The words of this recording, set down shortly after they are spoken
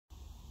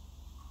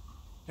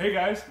Hey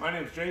guys, my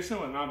name is Jason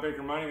with Mount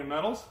Baker Mining and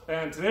Metals,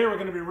 and today we're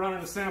going to be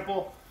running a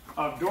sample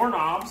of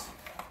doorknobs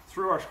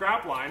through our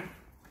scrap line.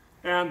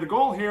 And the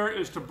goal here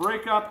is to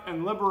break up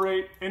and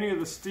liberate any of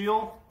the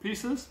steel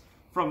pieces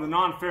from the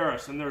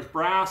non-ferrous. And there's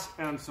brass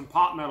and some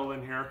pot metal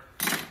in here,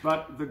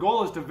 but the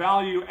goal is to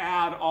value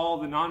add all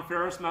the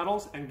non-ferrous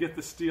metals and get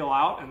the steel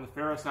out and the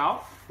ferrous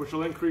out, which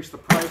will increase the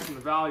price and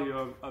the value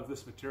of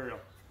this material.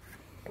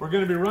 We're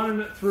going to be running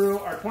it through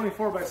our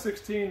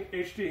 24x16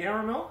 HD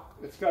hammer mill.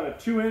 It's got a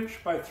 2"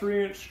 by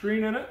 3"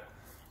 screen in it.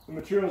 The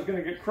material is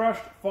going to get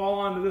crushed, fall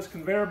onto this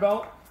conveyor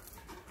belt,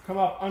 come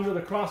up under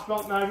the cross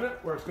belt magnet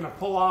where it's going to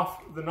pull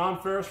off the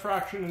non-ferrous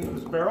fraction into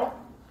this barrel.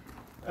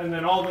 And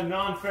then all the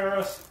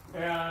non-ferrous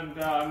and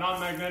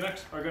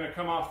non-magnetics are going to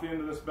come off the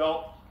end of this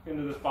belt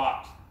into this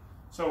box.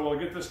 So we'll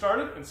get this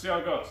started and see how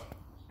it goes.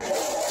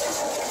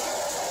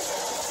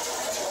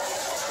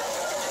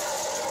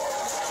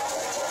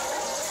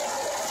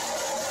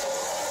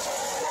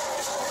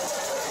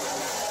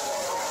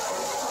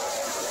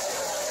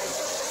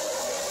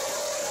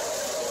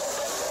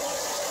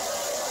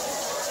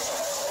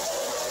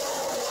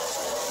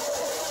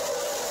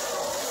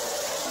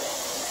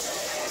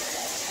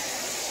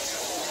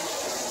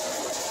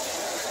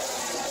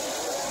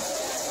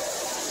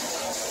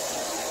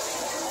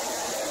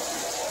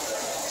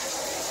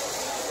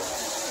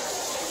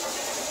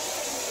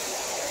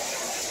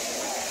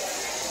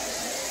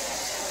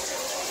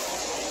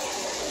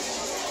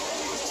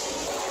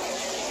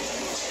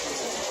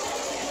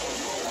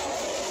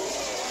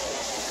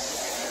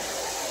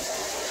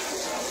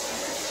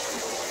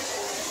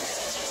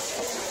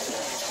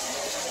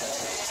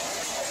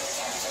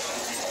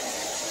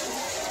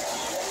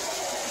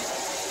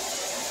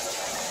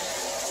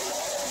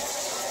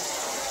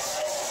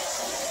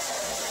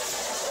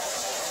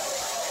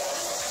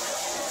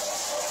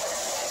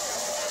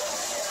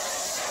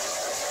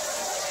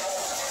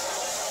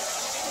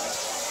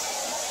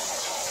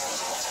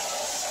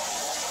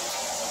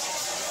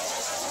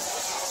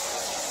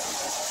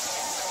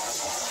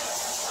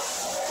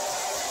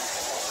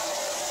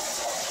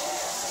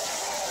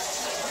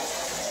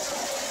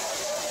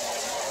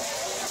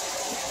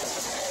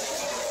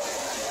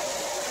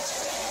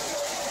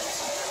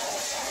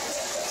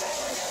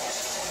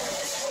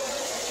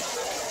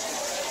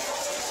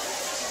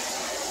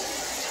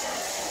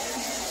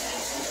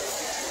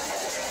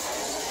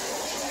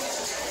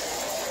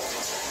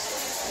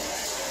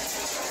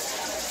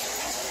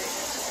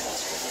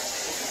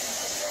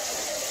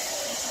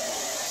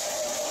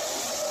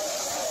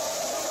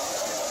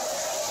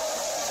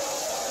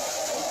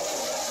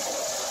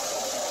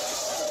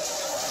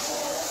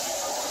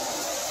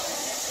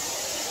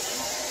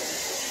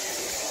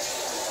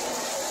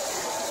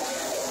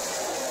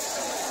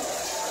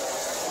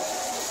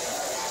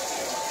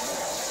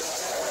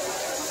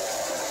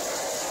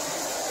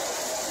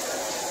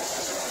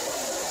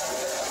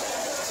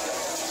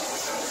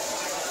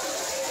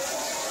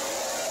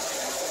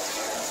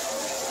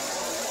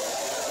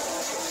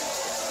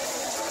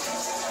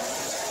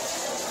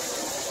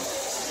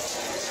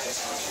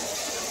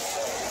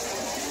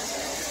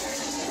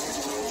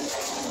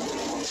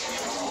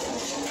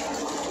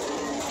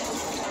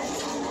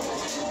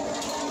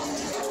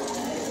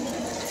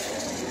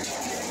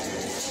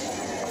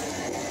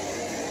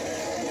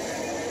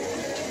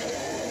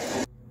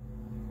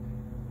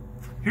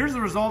 Here's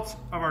the results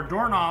of our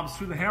doorknobs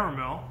through the hammer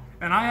mill,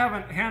 and I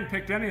haven't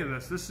hand-picked any of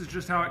this. This is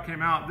just how it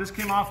came out. This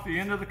came off the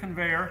end of the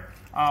conveyor.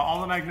 All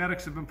the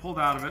magnetics have been pulled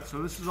out of it,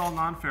 so this is all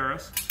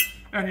non-ferrous.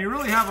 And you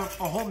really have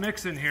a whole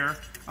mix in here.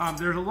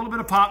 There's a little bit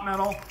of pot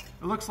metal.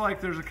 It looks like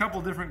there's a couple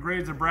different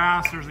grades of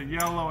brass. There's a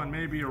yellow and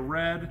maybe a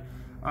red.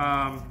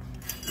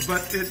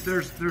 But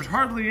there's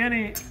hardly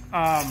any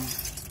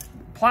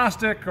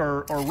plastic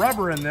or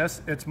rubber in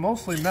this. It's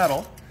mostly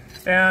metal.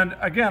 And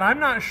again, I'm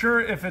not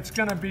sure if it's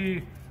going to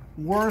be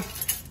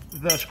worth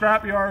the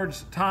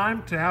scrapyard's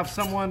time to have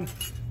someone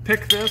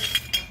pick this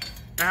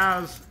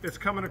as it's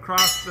coming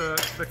across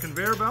the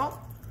conveyor belt,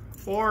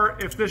 or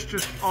if this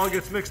just all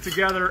gets mixed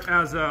together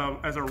as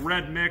a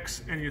red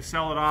mix and you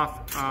sell it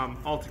off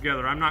all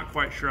together. I'm not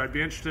quite sure. I'd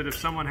be interested if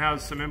someone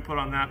has some input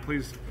on that.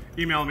 Please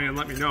email me and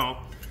let me know.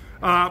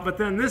 But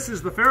then this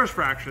is the ferrous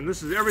fraction.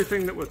 This is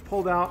everything that was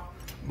pulled out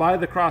by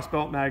the cross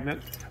belt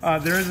magnet.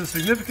 There is a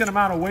significant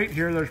amount of weight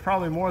here. There's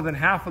probably more than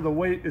half of the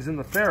weight is in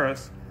the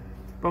ferrous.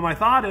 But my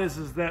thought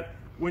is that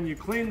when you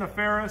clean the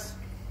ferrous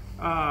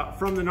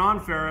from the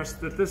non-ferrous,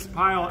 that this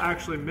pile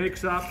actually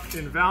makes up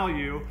in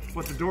value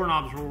what the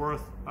doorknobs were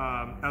worth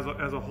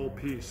as a whole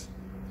piece.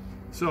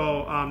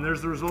 So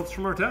there's the results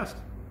from our test.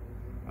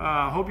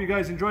 Hope you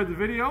guys enjoyed the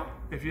video.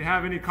 If you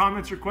have any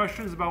comments or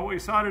questions about what you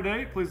saw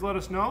today, please let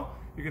us know.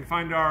 You can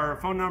find our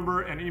phone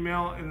number and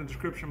email in the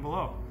description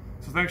below.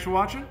 So thanks for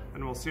watching,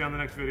 and we'll see you on the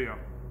next video.